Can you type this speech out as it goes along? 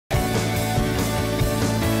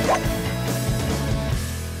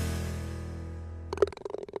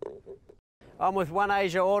I'm with One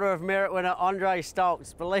Asia Order of Merit winner Andre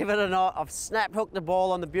Stolz. Believe it or not, I've snap hooked the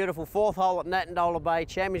ball on the beautiful 4th hole at Natandola Bay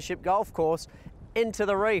Championship Golf Course into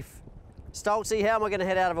the reef. Stolzy, how am I going to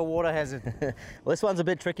head out of a water hazard? Well, this one's a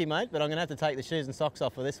bit tricky, mate, but I'm going to have to take the shoes and socks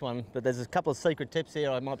off for this one. But there's a couple of secret tips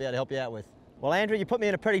here I might be able to help you out with. Well, Andrew, you put me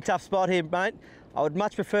in a pretty tough spot here, mate. I would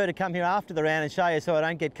much prefer to come here after the round and show you so I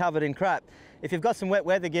don't get covered in crap. If you've got some wet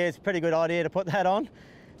weather gear, it's a pretty good idea to put that on.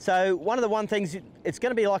 So one of the things, it's going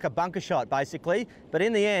to be like a bunker shot basically, but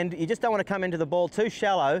in the end, you just don't want to come into the ball too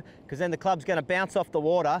shallow because then the club's going to bounce off the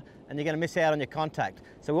water and you're going to miss out on your contact.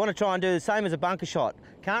 So we want to try and do the same as a bunker shot.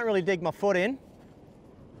 Can't really dig my foot in,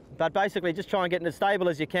 but basically just try and get as stable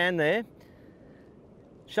as you can there.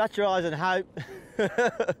 Shut your eyes and hope.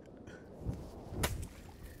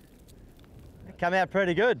 Come out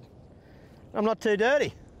pretty good. I'm not too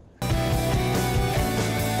dirty.